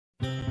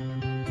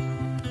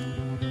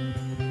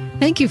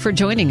Thank you for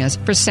joining us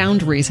for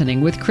Sound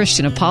Reasoning with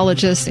Christian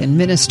apologist and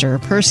minister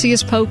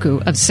Perseus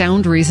Poku of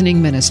Sound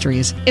Reasoning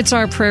Ministries. It's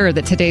our prayer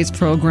that today's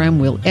program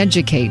will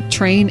educate,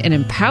 train, and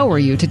empower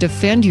you to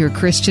defend your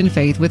Christian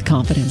faith with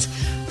confidence.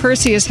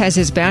 Perseus has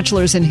his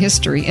bachelor's in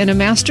history and a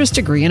master's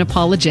degree in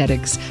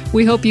apologetics.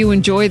 We hope you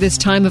enjoy this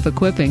time of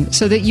equipping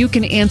so that you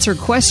can answer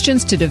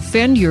questions to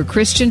defend your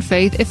Christian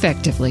faith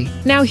effectively.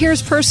 Now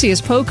here's Perseus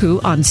Poku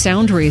on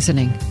Sound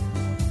Reasoning.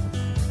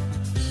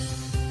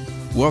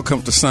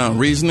 Welcome to Sound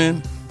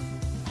Reasoning.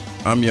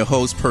 I'm your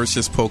host,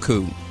 Perseus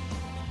Poku.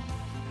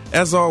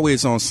 As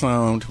always on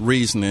Sound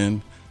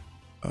Reasoning,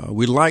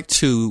 we like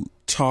to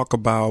talk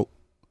about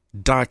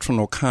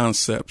doctrinal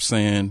concepts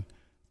and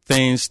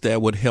things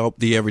that would help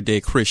the everyday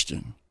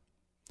Christian.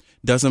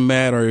 Doesn't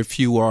matter if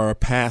you are a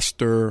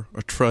pastor,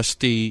 a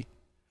trustee,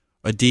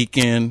 a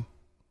deacon,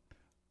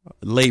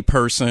 a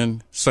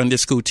layperson, Sunday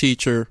school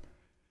teacher.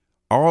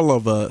 All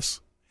of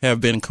us have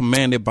been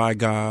commanded by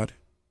God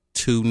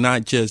to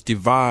not just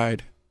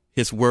divide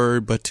his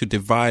word, but to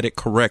divide it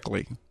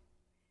correctly.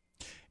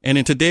 And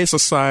in today's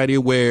society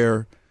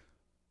where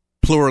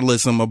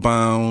pluralism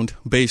abound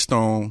based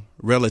on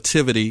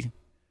relativity,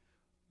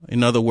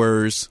 in other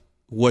words,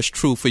 what's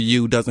true for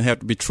you doesn't have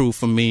to be true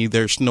for me.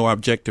 There's no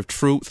objective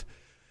truth.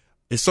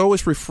 It's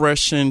always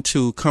refreshing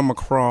to come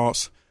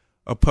across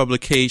a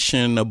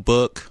publication, a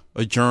book,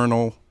 a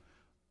journal,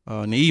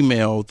 an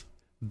email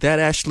that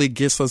actually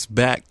gets us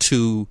back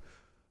to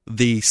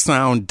the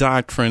sound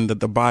doctrine that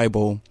the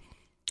Bible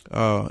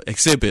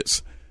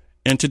exhibits.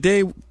 And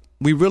today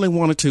we really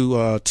wanted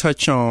to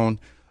touch on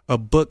a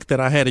book that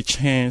I had a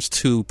chance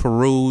to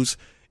peruse,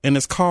 and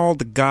it's called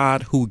The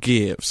God Who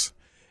Gives.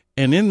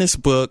 And in this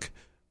book,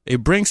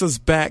 it brings us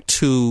back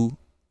to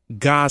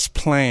God's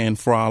plan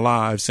for our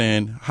lives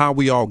and how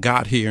we all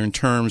got here in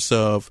terms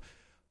of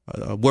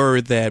a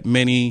word that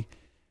many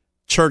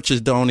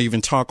churches don't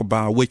even talk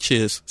about, which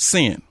is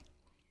sin.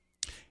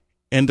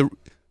 And the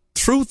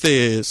truth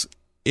is,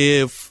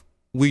 if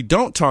we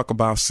don't talk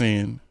about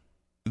sin,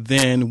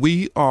 then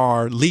we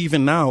are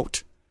leaving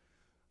out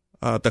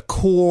the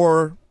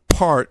core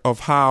part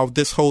of how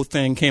this whole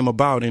thing came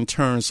about in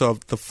terms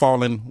of the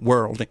fallen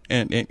world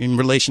and in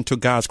relation to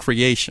God's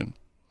creation.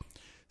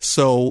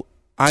 So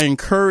I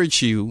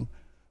encourage you,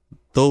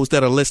 those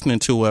that are listening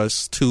to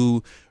us,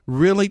 to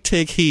really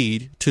take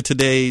heed to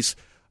today's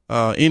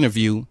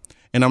interview,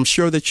 and I'm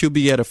sure that you'll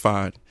be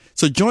edified.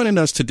 So joining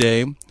us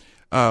today,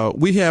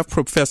 we have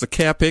Professor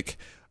Capek.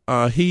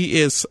 He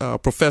is a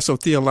professor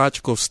of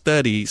theological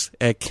studies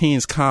at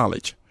King's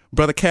College.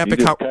 Brother Capek,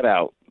 you just cut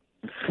out.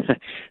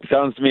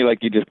 Sounds to me like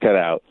you just cut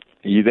out.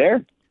 Are you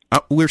there?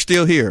 We're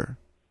still here.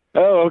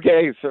 Oh,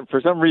 okay. So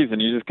for some reason,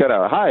 you just cut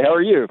out. Hi, how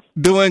are you?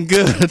 Doing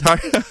good.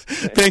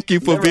 Thank you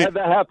for being. Never had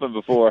that happen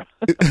before.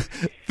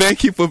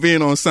 Thank you for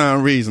being on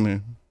Sound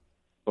Reasoning.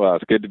 Well,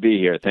 it's good to be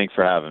here. Thanks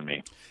for having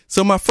me.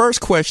 So my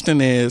first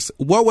question is,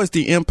 what was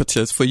the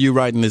impetus for you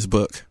writing this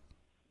book?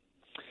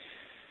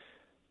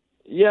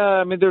 Yeah,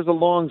 I mean, there's a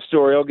long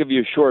story. I'll give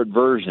you a short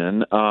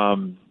version.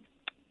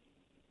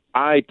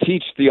 I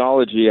teach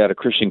theology at a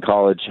Christian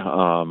college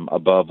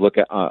above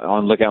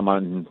on Lookout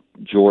Mountain,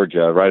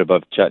 Georgia, right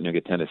above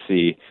Chattanooga,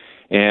 Tennessee.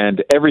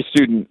 And every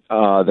student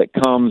that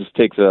comes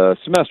takes a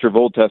semester of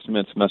Old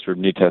Testament, semester of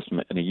New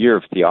Testament, and a year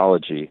of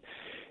theology.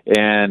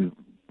 And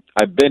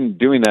I've been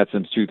doing that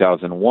since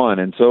 2001.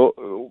 And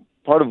so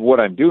part of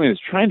what I'm doing is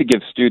trying to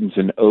give students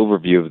an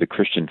overview of the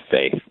Christian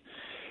faith.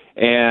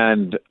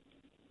 And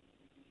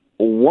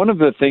one of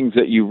the things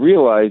that you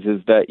realize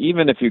is that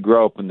even if you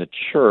grow up in the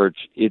church,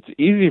 it's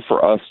easy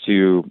for us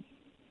to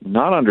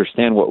not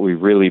understand what we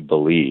really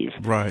believe.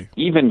 Right.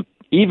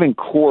 Even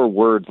core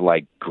words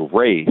like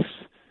grace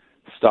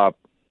stop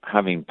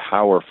having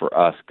power for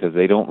us because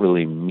they don't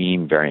really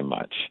mean very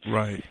much.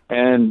 Right.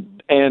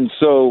 And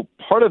so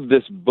part of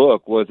this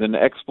book was an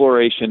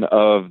exploration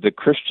of the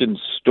Christian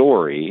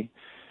story,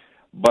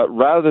 but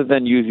rather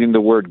than using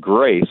the word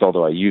grace,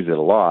 although I use it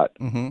a lot,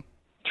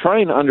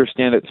 trying to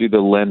understand it through the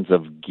lens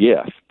of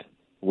gift,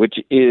 which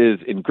is,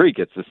 in Greek,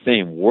 it's the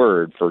same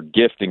word for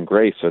gift and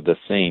grace are the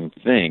same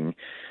thing,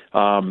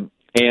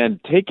 and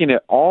taking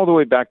it all the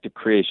way back to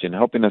creation,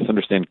 helping us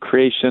understand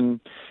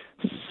creation,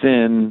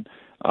 sin,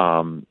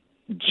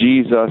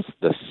 Jesus,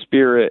 the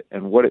Spirit,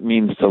 and what it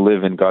means to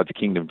live in God's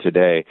kingdom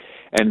today,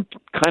 and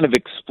kind of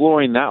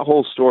exploring that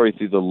whole story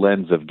through the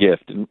lens of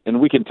gift. And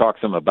we can talk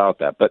some about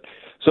that. But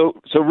so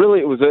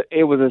really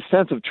it was a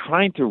sense of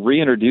trying to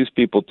reintroduce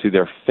people to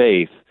their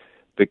faith,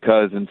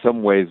 because in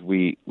some ways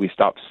we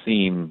stop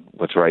seeing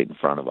what's right in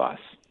front of us.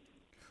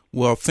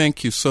 Well,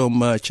 thank you so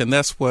much. And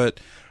that's what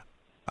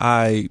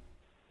I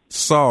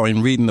saw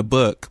in reading the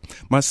book.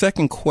 My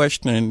second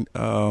question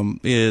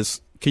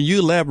is, can you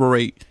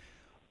elaborate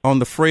on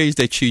the phrase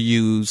that you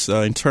use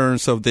in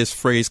terms of this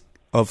phrase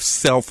of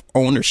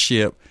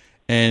self-ownership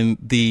and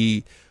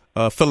the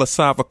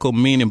philosophical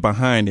meaning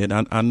behind it?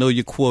 I know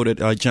you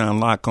quoted John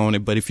Locke on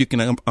it, but if you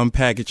can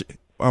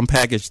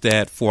unpackage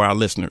that for our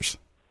listeners.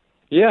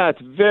 Yeah,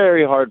 it's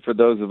very hard for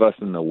those of us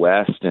in the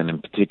West, and in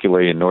particular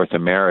in North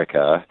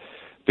America,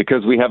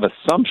 because we have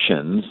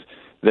assumptions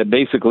that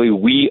basically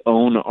we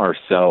own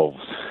ourselves.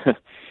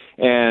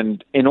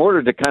 And in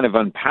order to kind of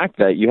unpack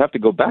that, you have to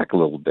go back a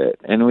little bit.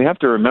 And we have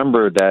to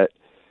remember that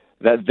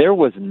there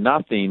was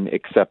nothing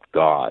except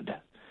God.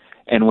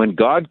 And when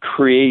God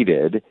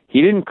created,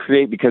 he didn't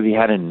create because he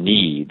had a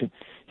need.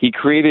 He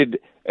created,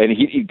 and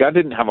God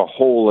didn't have a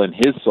hole in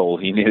his soul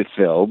he needed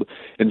filled.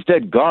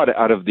 Instead, God,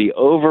 out of the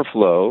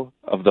overflow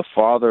of the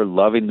Father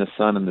loving the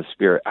Son and the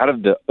Spirit, out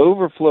of the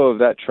overflow of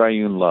that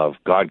triune love,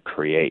 God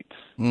creates.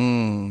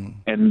 And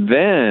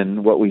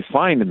then what we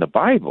find in the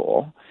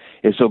Bible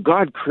is, so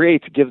God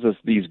creates, gives us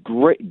these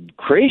great,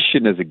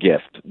 creation is a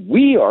gift.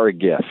 We are a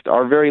gift.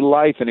 Our very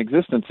life and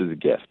existence is a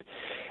gift.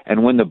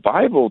 And when the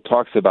Bible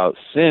talks about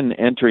sin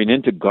entering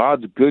into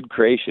God's good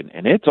creation,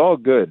 and it's all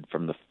good,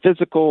 from the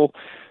physical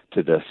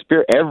to the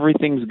spirit,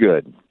 everything's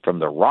good, from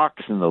the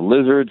rocks and the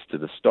lizards to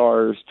the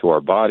stars to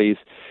our bodies.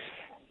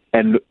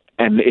 And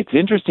it's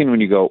interesting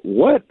when you go,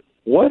 what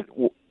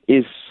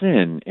is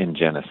sin in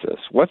Genesis?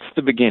 What's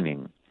the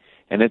beginning?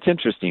 And it's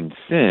interesting.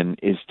 Sin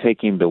is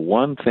taking the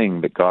one thing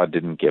that God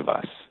didn't give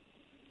us.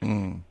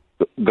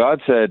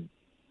 God said,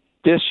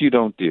 this you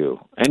don't do.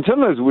 And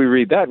sometimes we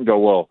read that and go,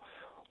 well,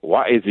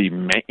 why is he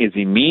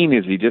mean?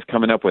 Is he just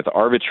coming up with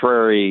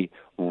arbitrary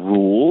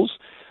rules?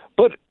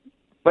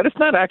 But it's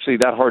not actually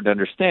that hard to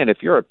understand. If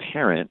you're a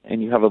parent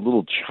and you have a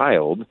little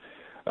child,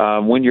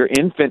 when your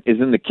infant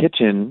is in the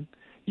kitchen,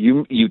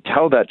 you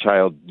tell that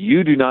child,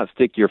 you do not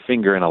stick your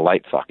finger in a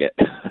light socket.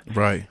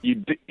 Right.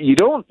 You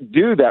don't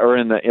do that, or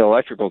in the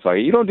electrical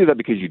socket. You don't do that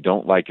because you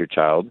don't like your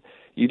child.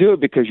 You do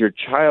it because your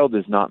child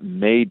is not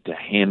made to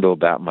handle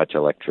that much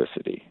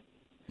electricity.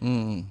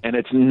 And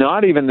it's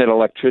not even that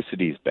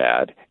electricity is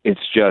bad.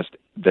 It's just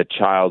the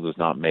child was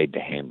not made to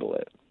handle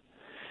it.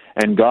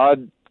 And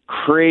God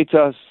creates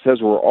us, says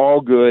we're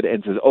all good,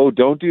 and says, oh,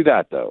 don't do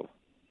that, though.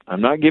 I'm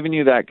not giving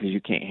you that because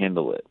you can't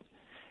handle it.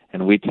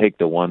 And we take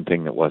the one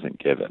thing that wasn't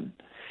given.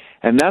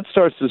 And that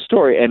starts the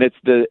story, and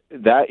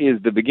that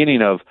is the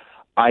beginning of,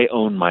 I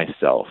own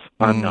myself.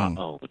 I'm not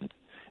owned.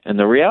 And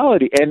the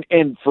reality,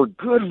 and for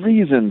good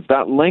reasons,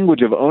 that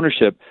language of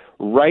ownership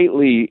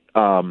rightly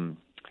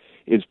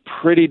is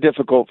pretty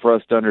difficult for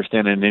us to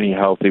understand in any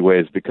healthy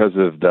ways because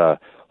of the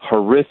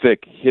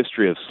horrific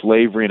history of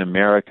slavery in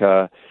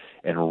America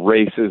and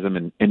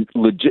racism and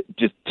legit,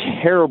 just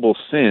terrible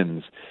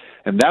sins.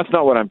 And that's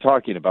not what I'm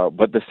talking about,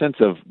 but the sense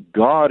of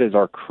God as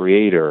our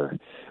creator.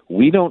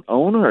 We don't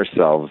own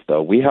ourselves,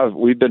 though.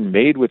 We've been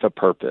made with a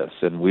purpose,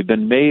 and we've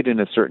been made in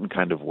a certain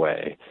kind of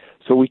way.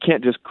 So we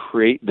can't just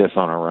create this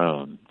on our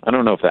own. I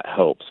don't know if that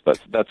helps, but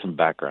that's some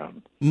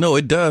background. No,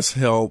 it does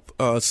help,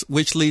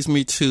 which leads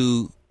me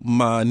to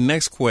my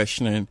next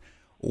question.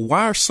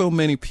 Why are so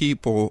many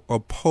people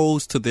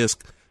opposed to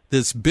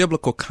this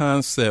biblical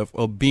concept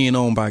of being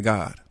owned by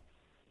God?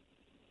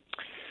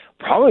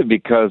 Probably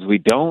because we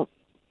don't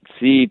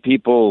see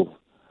people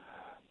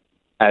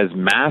as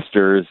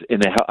masters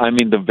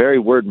the very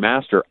word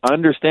master,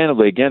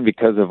 understandably, again,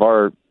 because of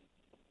our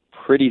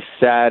pretty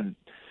sad,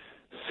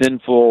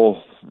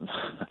 sinful,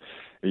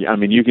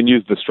 you can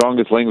use the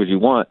strongest language you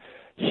want,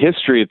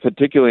 history,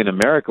 particularly in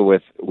America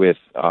with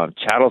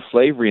chattel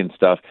slavery and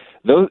stuff.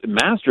 Those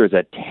master is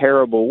a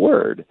terrible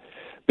word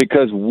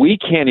because we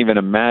can't even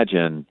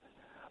imagine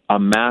a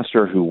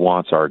master who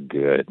wants our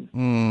good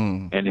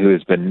and who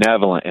is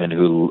benevolent and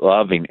who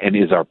loving and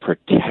is our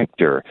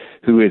protector,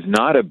 who is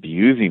not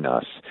abusing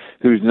us,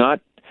 who's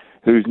not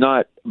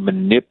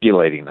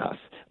manipulating us,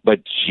 but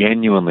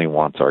genuinely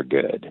wants our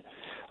good.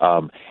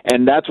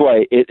 And that's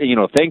why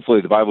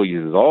thankfully the Bible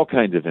uses all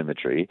kinds of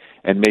imagery,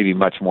 and maybe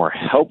much more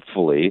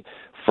helpfully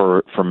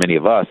for many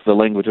of us, the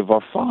language of our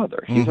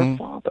Father. He's our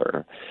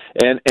Father,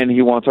 and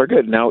he wants our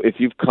good. Now, if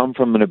you've come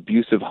from an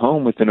abusive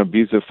home with an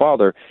abusive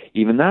father,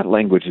 even that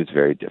language is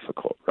very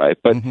difficult, right?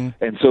 But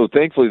and so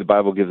thankfully the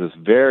Bible gives us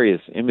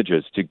various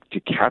images to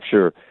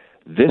capture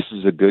this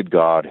is a good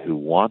God who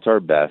wants our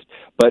best,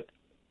 but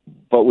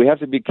we have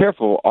to be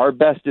careful. Our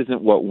best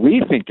isn't what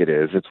we think it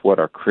is. It's what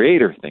our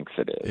Creator thinks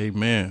it is.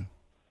 Amen.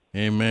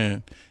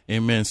 Amen.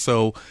 Amen.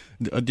 So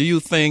do you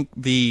think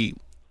the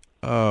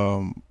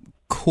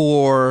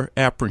core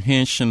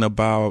apprehension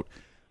about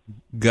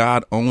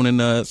God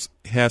owning us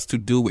has to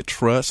do with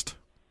trust?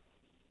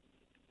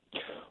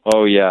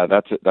 Oh, yeah,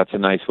 that's a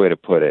nice way to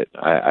put it.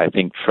 I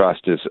think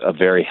trust is a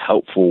very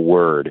helpful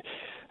word.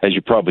 As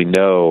you probably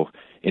know,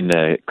 in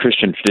the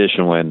Christian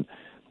tradition,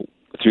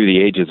 through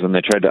the ages, when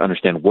they tried to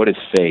understand what is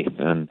faith,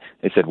 and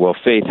they said, well,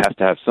 faith has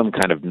to have some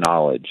kind of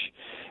knowledge,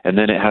 and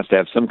then it has to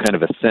have some kind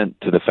of assent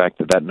to the fact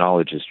that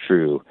knowledge is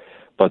true.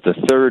 But the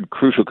third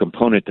crucial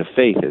component to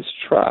faith is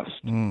trust.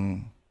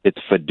 It's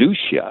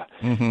fiducia.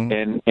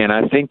 And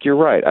I think you're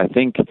right. I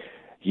think,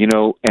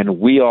 and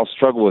we all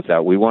struggle with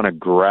that. We want to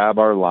grab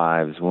our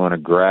lives. We want to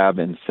grab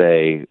and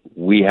say,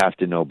 we have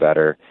to know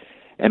better.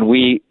 And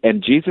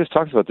Jesus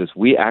talks about this.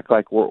 We act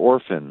like we're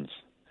orphans.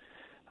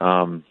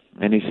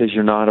 And he says,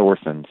 you're not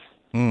orphans.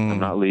 I'm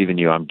not leaving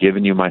you. I'm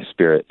giving you my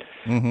Spirit.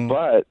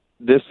 But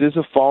this is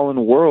a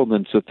fallen world,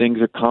 and so things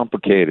are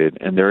complicated,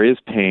 and there is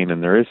pain,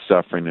 and there is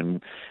suffering,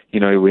 and,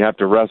 we have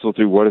to wrestle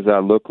through what does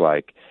that look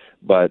like.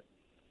 but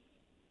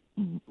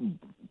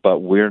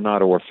we're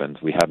not orphans.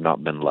 We have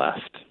not been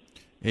left.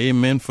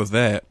 Amen for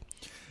that.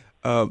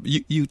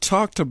 You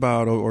talked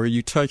about or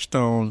you touched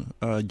on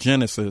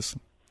Genesis,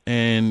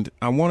 and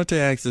I wanted to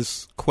ask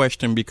this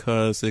question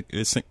because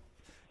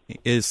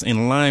it's in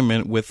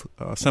alignment with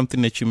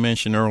something that you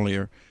mentioned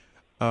earlier.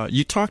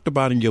 You talked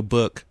about in your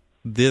book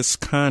this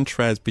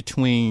contrast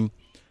between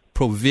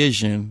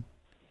provision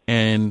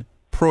and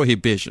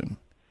prohibition.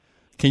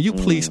 Can you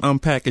please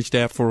unpackage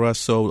that for us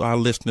so our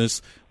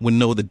listeners would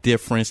know the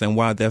difference and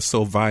why that's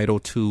so vital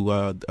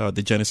to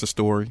the Genesis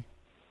story?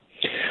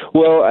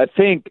 Well, I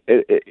think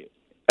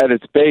at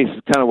its base,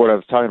 it's kind of what I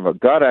was talking about.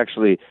 God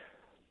actually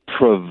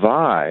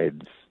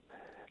provides.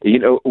 You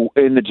know,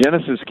 in the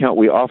Genesis account,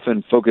 we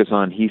often focus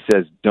on, he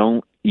says,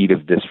 don't eat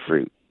of this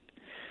fruit.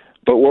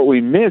 But what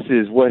we miss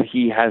is what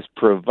he has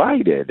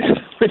provided,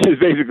 which is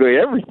basically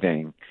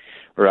everything,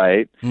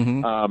 right?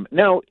 Mm-hmm.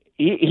 Now,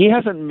 he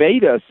hasn't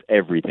made us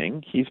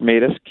everything. He's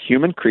made us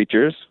human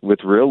creatures with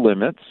real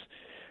limits.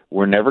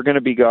 We're never going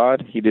to be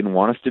God. He didn't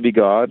want us to be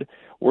God.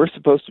 We're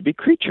supposed to be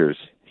creatures,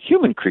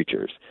 human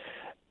creatures.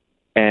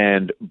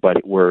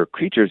 But we're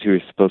creatures who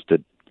are supposed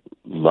to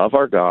love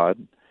our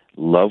God,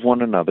 love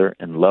one another,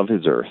 and love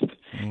his earth.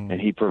 And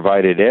he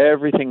provided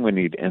everything we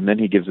need, and then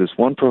he gives us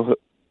one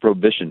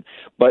prohibition.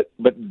 But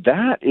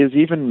that is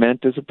even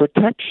meant as a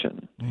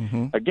protection.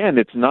 Mm-hmm. Again,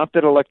 it's not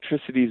that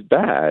electricity is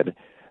bad,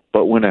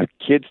 but when a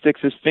kid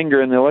sticks his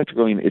finger in the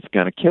electrical, it's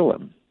going to kill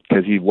him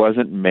because he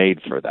wasn't made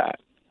for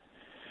that.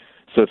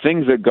 So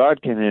things that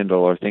God can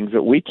handle are things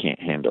that we can't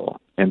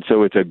handle. And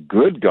so it's a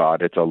good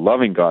God, it's a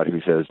loving God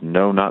who says,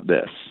 no, not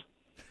this.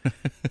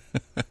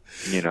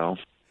 You know?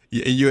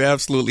 You're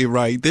absolutely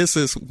right. This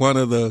is one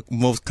of the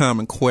most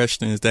common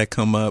questions that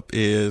come up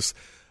is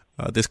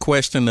this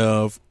question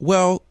of,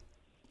 well,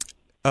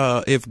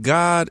 if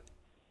God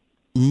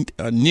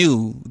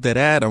knew that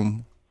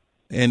Adam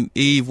and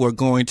Eve were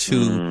going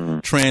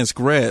to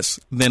transgress,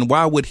 then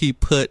why would he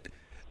put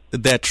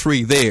that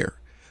tree there?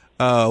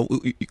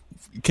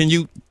 Can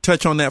you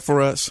touch on that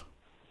for us?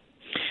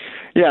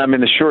 Yeah, I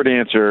mean, the short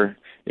answer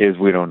is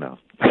we don't know.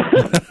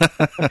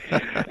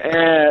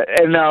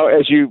 and now,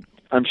 as you,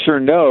 I'm sure,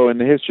 know, in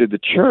the history of the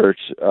church,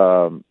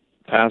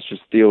 pastors,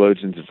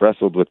 theologians have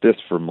wrestled with this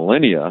for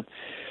millennia.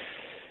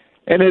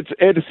 And it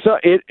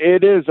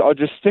is, I'll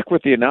just stick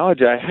with the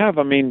analogy I have.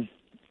 I mean,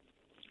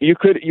 you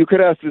could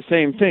ask the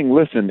same thing.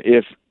 Listen,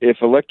 if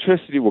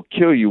electricity will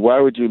kill you, why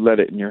would you let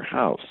it in your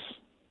house?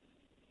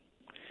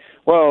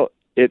 Well,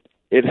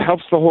 it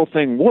helps the whole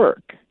thing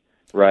work,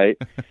 right?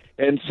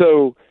 And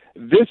so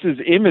this is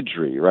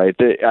imagery, right?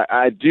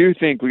 I do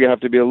think we have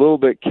to be a little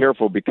bit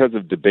careful because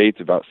of debates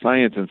about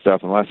science and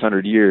stuff in the last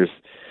 100 years.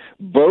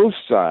 Both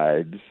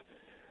sides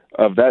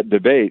of that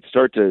debate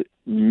start to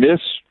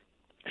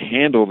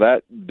mishandle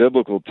that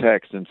biblical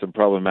text in some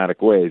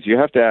problematic ways. You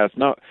have to ask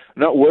not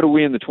what do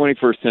we in the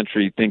 21st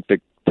century think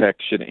the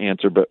text should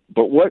answer, but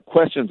what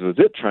questions was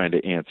it trying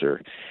to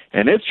answer?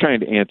 And it's trying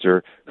to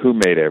answer who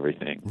made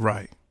everything.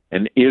 Right.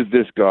 And is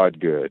this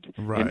God good?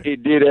 Right. And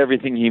it did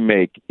everything he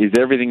made. Is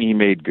everything he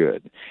made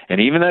good?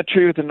 And even that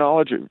tree with the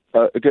knowledge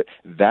of good,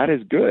 that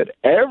is good.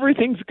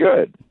 Everything's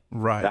good.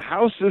 Right. The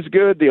house is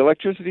good. The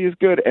electricity is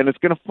good. And it's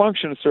going to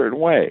function a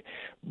certain way.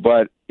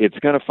 But it's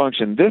going to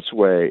function this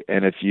way.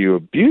 And if you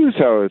abuse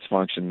how it's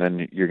functioned,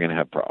 then you're going to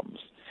have problems.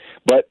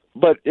 But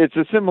it's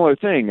a similar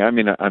thing. I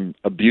mean, I'm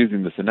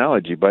abusing this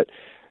analogy, but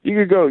you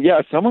could go,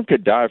 yeah, someone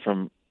could die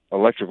from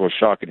electrical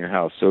shock in your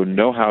house, so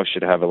no house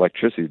should have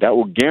electricity. That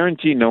will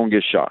guarantee no one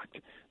gets shocked.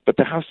 But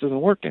the house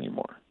doesn't work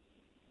anymore.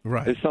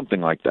 Right. It's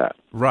something like that.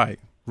 Right.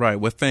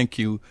 Well, thank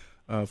you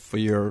for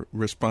your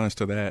response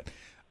to that.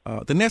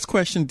 The next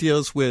question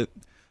deals with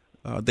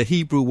the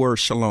Hebrew word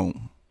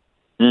shalom.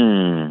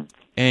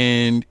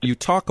 And you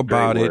talk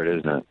about Great word,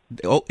 isn't it?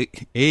 Oh,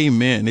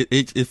 amen.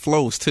 It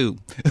flows too.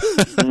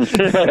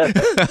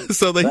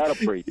 So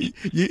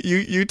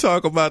you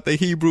talk about the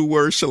Hebrew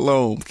word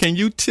shalom. Can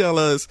you tell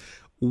us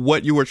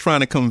what you were trying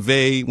to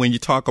convey when you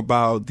talk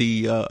about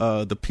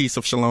the peace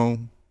of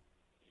shalom?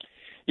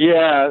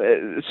 Yeah.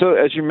 So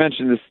as you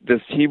mentioned,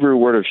 this Hebrew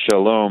word of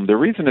shalom, the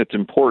reason it's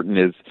important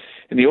is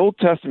in the Old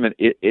Testament,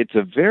 it's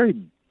a very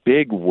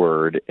big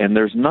word, and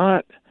there's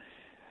not,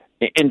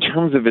 in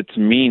terms of its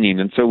meaning,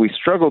 and so we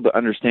struggle to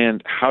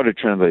understand how to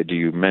translate. Do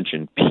you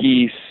mention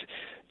peace?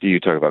 Do you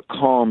talk about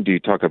calm? Do you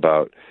talk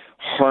about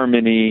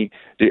harmony?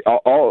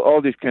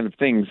 All these kind of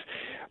things.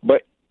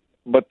 But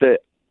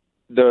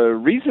the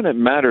reason it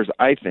matters,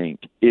 I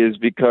think, is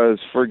because,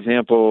 for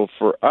example,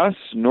 for us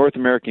North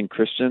American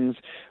Christians,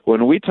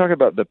 when we talk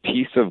about the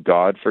peace of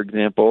God, for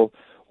example,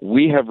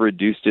 we have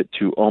reduced it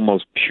to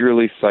almost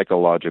purely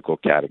psychological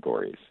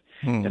categories.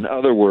 In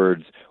other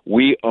words,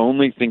 we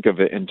only think of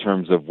it in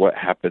terms of what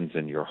happens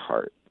in your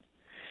heart.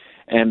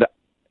 And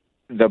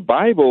the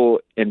Bible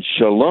and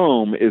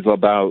shalom is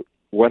about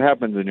what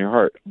happens in your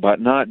heart, but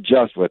not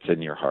just what's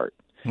in your heart.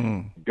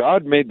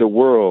 God made the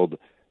world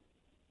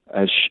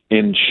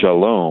in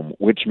shalom,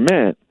 which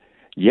meant,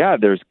 yeah,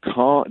 there's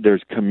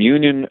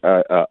communion.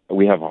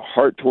 We have a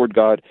heart toward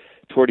God.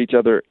 toward each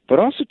other, but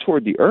also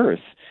toward the earth.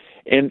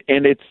 And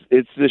it's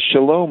the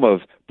shalom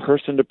of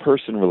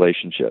person-to-person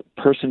relationship,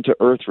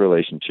 person-to-earth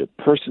relationship,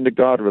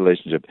 person-to-God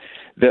relationship.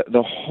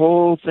 The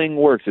whole thing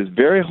works. It's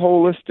very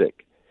holistic.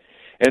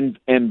 And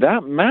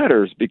that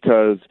matters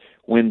because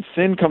when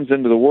sin comes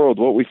into the world,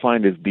 what we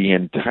find is the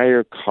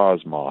entire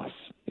cosmos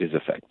is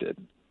affected.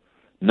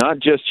 Not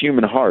just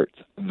human hearts,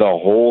 the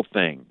whole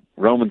thing.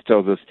 Romans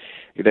tells us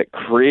that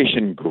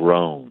creation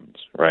groans,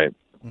 right?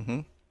 Mm-hmm.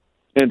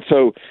 And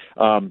so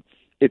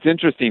it's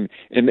interesting.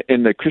 In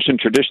the Christian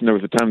tradition, there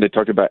was a time they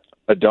talked about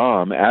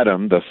Adam,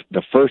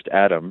 the first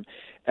Adam,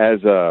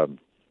 as a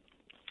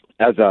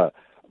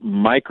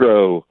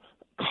microcosm.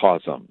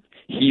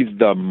 He's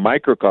the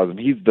microcosm.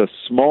 He's the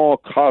small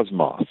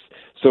cosmos.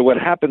 So what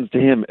happens to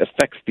him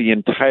affects the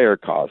entire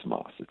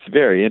cosmos. It's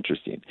very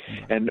interesting.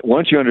 And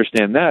once you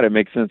understand that, it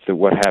makes sense that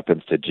what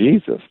happens to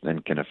Jesus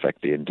then can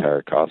affect the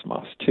entire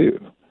cosmos too.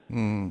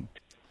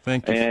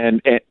 Thank you.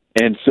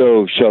 And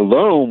so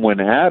shalom, when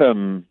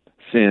Adam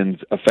sins,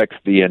 affects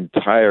the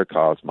entire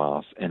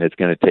cosmos, and it's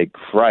going to take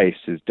Christ,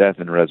 his death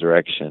and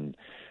resurrection,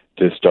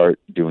 to start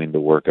doing the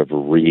work of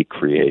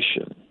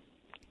recreation.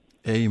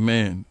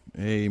 Amen.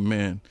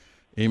 Amen.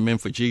 Amen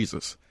for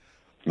Jesus.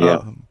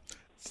 Yeah.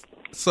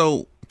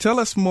 So tell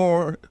us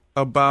more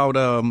about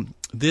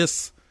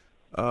this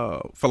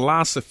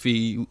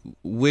philosophy,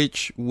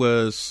 which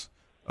was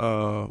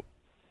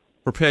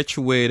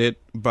perpetuated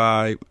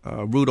by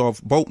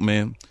Rudolf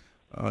Bultmann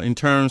in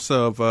terms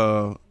of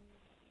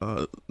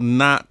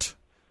not,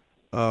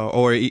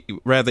 or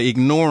rather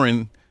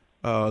ignoring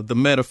the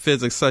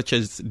metaphysics such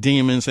as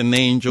demons and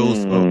angels,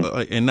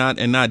 and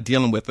not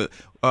dealing with it.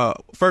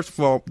 First of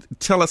all,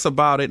 tell us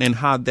about it and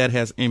how that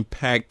has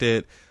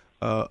impacted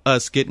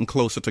us getting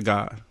closer to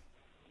God.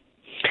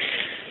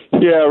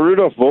 Yeah,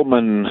 Rudolf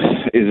Bultmann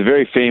is a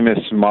very famous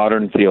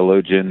modern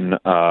theologian,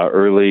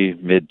 early,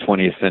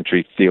 mid-20th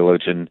century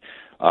theologian,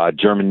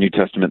 German New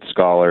Testament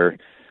scholar,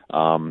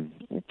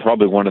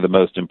 probably one of the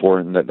most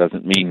important. That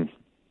doesn't mean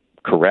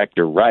correct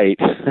or right,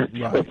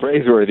 or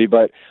praiseworthy,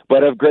 but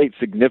of great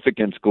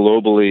significance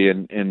globally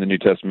in the New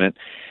Testament.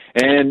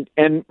 And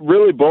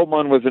really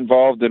Bultmann was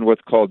involved in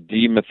what's called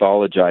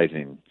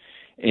demythologizing.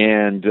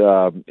 And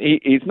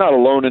he's not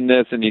alone in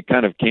this, and he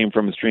kind of came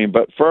from a stream,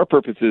 but for our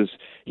purposes,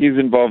 he's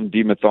involved in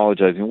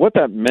demythologizing. What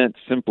that meant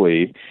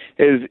simply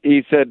is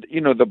he said,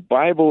 the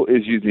Bible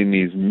is using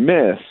these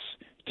myths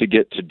to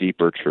get to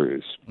deeper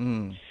truths.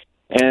 And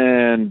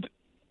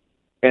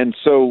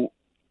so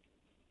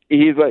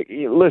he's like,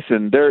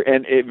 listen,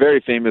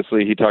 very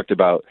famously he talked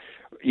about,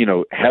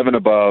 heaven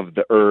above,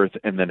 the earth,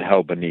 and then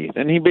hell beneath.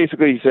 And he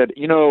said,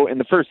 in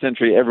the first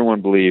century,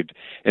 everyone believed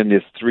in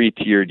this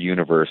three-tiered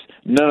universe.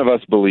 None of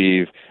us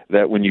believe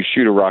that when you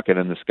shoot a rocket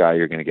in the sky,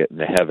 you're going to get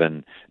into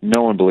heaven.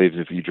 No one believes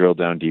if you drill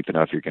down deep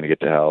enough, you're going to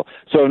get to hell.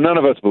 So none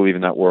of us believe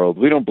in that world.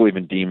 We don't believe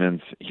in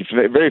demons. He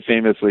very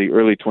famously,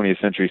 early 20th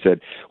century,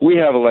 said, we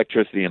have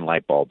electricity and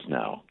light bulbs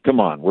now.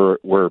 Come on,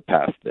 we're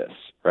past this,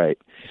 right?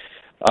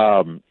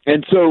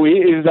 And so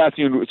he was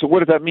asking, so what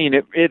does that mean?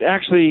 It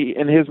actually,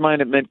 in his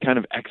mind, it meant kind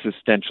of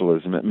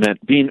existentialism. It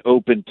meant being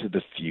open to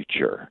the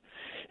future.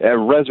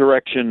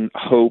 Resurrection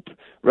hope,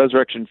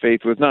 resurrection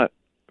faith was not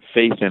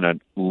faith in a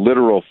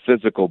literal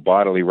physical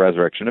bodily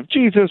resurrection of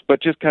Jesus,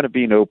 but just kind of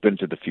being open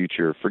to the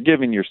future,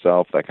 forgiving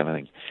yourself, that kind of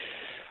thing.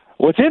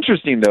 What's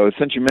interesting, though, is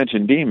since you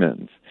mentioned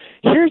demons,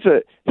 he's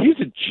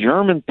a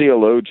German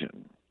theologian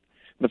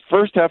in the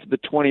first half of the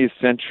 20th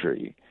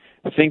century,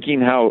 thinking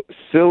how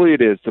silly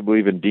it is to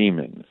believe in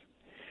demons.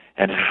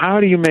 And how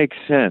do you make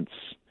sense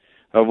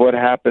of what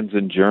happens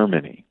in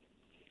Germany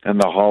and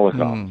the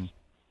Holocaust?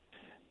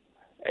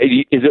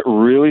 Is it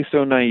really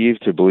so naive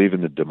to believe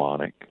in the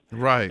demonic?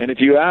 Right. And if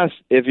you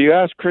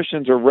ask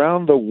Christians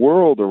around the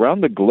world,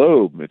 around the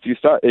globe, if you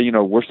start,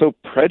 we're so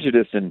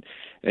prejudiced in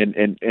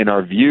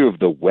our view of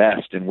the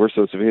West, and we're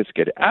so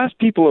sophisticated. Ask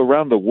people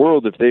around the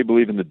world if they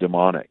believe in the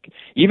demonic,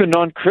 even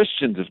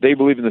non-Christians if they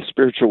believe in the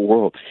spiritual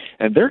world,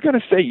 and they're going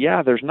to say,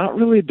 yeah, there's not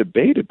really a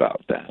debate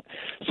about that.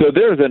 So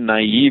there's a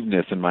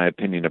naiveness, in my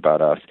opinion,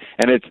 about us,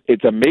 and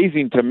it's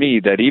amazing to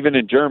me that even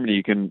in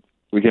Germany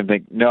we can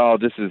think, no,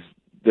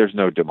 there's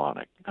no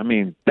demonic. I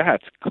mean,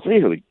 that's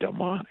clearly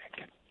demonic.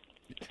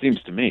 It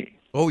seems to me.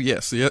 Oh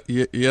yes,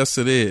 yes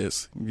it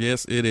is.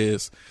 Yes it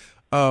is.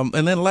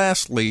 And then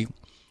lastly,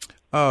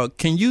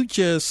 can you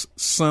just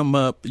sum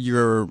up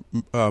your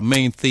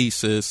main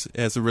thesis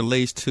as it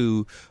relates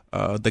to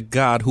the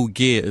God who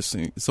gives?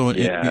 So,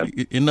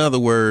 in other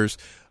words,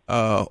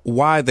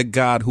 why the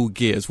God who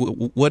gives?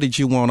 What did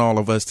you want all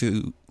of us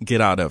to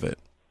get out of it?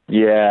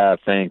 Yeah,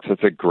 thanks.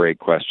 That's a great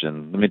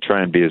question. Let me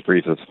try and be as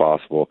brief as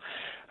possible.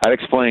 I'd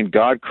explain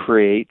God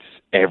creates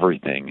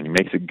everything, and he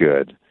makes it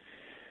good.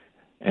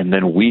 And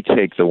then we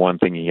take the one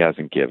thing he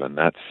hasn't given,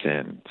 that's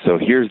sin. So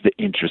here's the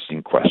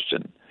interesting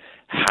question.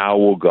 How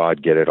will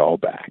God get it all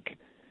back?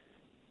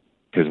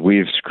 Because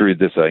we've screwed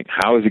this up.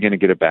 How is he going to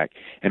get it back?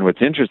 And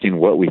what's interesting,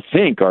 what we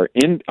think, our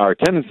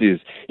tendency is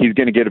he's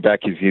going to get it back.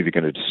 He's either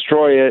going to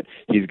destroy it,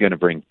 he's going to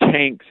bring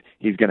tanks,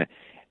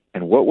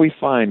 and what we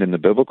find in the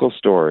biblical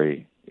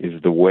story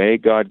is the way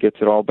God gets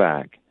it all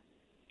back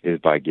is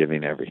by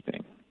giving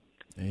everything.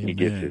 Amen. He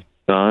gives his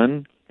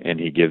Son and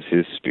he gives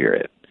his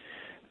Spirit.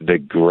 The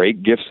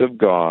great gifts of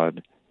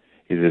God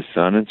is his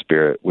Son and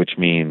Spirit, which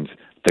means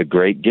the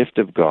great gift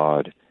of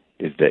God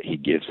is that he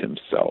gives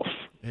himself.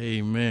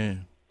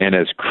 Amen. And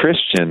as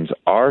Christians,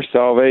 our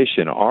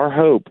salvation, our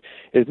hope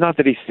is not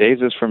that he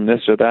saves us from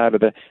this or that or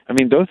that. I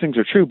mean, those things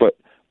are true, but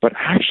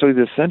actually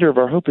the center of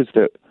our hope is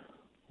that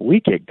we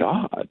get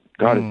God.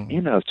 God is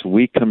in us.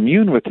 We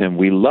commune with him.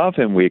 We love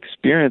him. We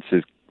experience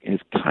his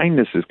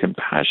kindness, his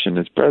compassion,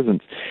 his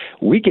presence.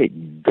 We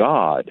get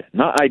God,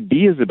 not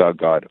ideas about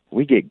God.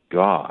 We get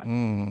God.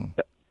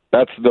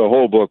 That's the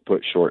whole book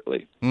put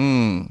shortly.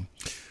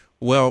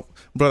 Well,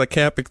 Brother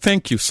Capick,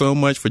 thank you so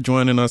much for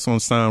joining us on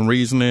Sound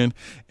Reasoning.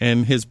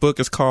 And his book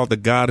is called The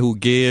God Who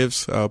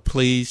Gives.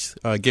 Please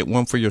get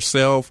one for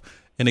yourself.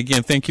 And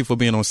again, thank you for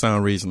being on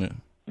Sound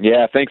Reasoning.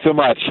 Yeah, thanks so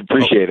much.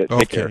 Appreciate it.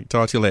 Take care.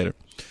 Talk to you later.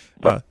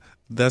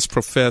 That's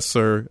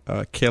Professor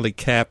Kelly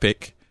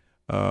Capick.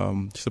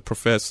 He's a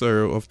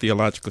professor of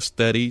theological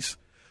studies,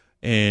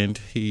 and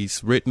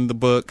he's written the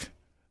book,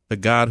 The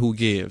God Who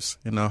Gives.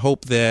 And I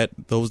hope that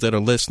those that are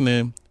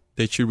listening,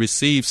 that you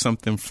receive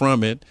something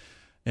from it.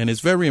 And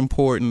it's very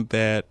important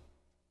that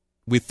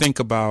we think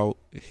about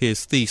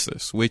his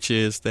thesis, which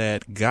is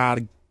that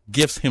God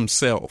gives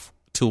himself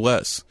to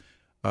us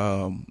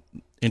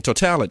in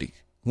totality.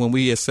 When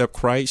we accept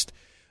Christ,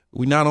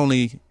 we not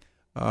only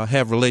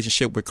have a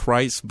relationship with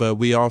Christ, but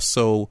we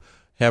also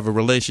have a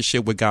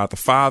relationship with God the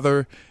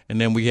Father,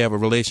 and then we have a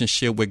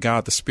relationship with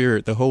God the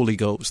Spirit, the Holy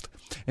Ghost.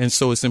 And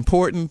so it's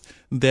important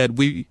that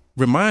we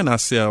remind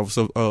ourselves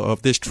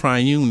of this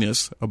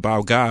triuneness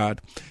about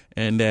God,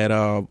 and that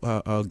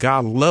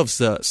God loves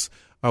us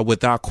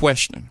without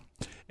question.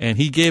 And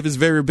he gave his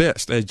very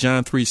best. As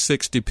John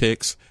 3:6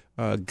 depicts,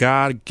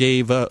 God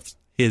gave us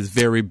his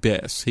very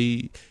best.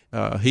 He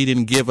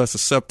didn't give us a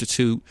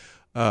substitute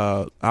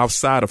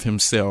outside of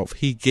himself.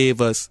 He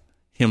gave us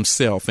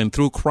himself. And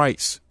through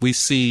Christ, we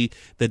see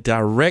the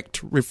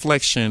direct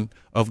reflection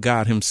of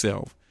God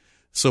himself.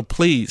 So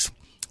please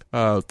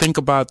think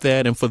about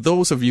that. And for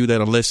those of you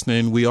that are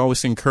listening, we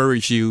always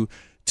encourage you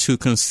to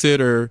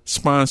consider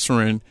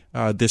sponsoring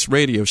this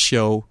radio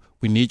show.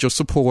 We need your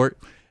support.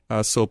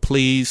 So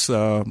please,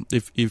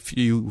 if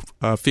you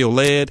feel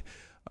led,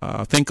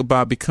 think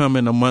about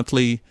becoming a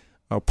monthly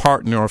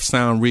partner of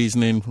Sound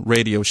Reasoning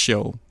radio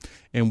show.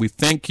 And we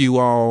thank you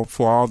all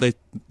for all that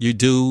you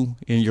do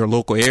in your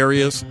local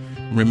areas.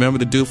 Remember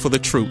to do for the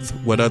truth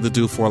what others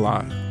do for a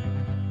lie.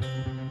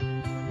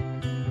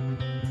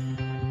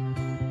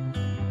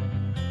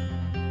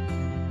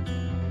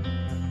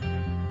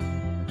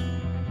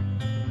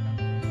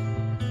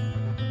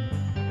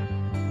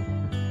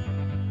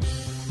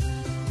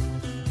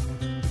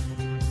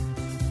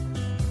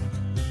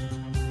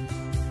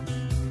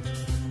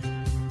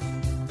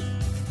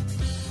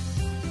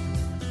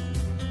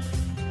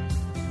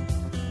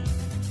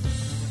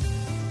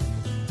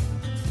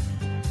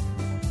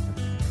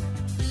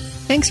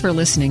 Thanks for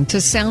listening to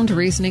Sound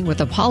Reasoning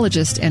with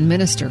apologist and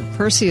minister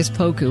Perseus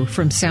Poku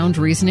from Sound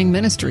Reasoning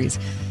Ministries.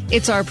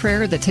 It's our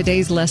prayer that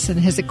today's lesson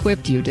has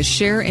equipped you to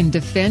share and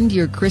defend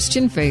your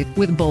Christian faith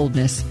with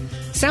boldness.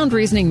 Sound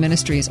Reasoning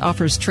Ministries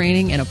offers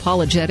training in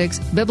apologetics,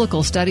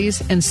 biblical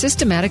studies, and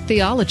systematic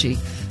theology.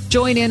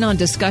 Join in on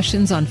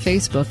discussions on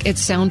Facebook at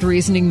Sound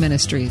Reasoning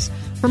Ministries.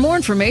 For more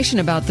information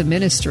about the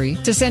ministry,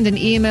 to send an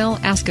email,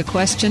 ask a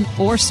question,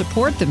 or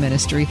support the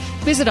ministry,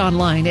 visit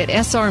online at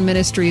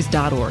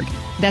srministries.org.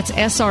 That's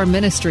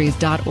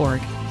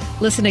srministries.org.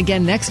 Listen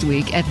again next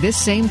week at this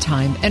same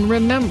time. And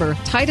remember,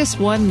 Titus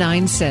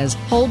 1:9 says,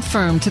 hold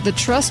firm to the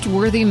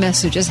trustworthy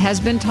message as has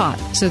been taught,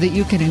 so that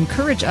you can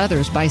encourage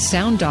others by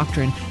sound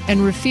doctrine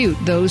and refute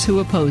those who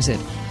oppose it.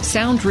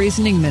 Sound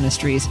Reasoning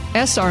Ministries,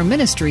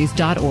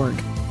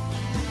 srministries.org.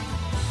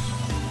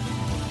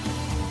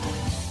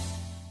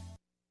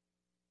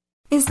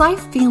 Is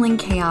life feeling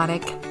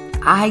chaotic?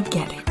 I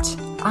get it.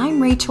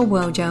 I'm Rachel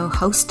Wojo,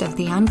 host of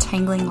the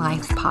Untangling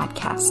Life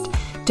podcast.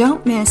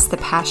 Don't miss the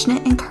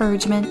passionate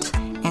encouragement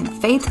and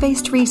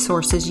faith-based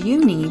resources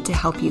you need to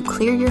help you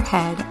clear your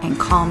head and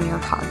calm your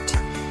heart.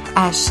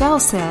 As Shell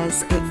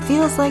says, it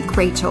feels like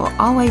Rachel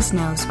always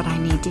knows what I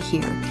need to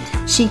hear.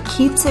 She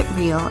keeps it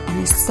real and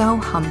is so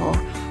humble.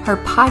 Her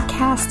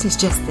podcast is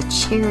just the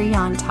cherry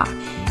on top.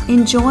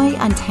 Enjoy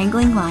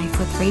Untangling Life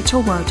with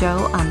Rachel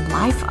Wojo on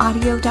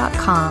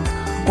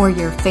lifeaudio.com or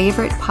your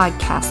favorite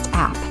podcast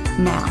app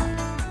now.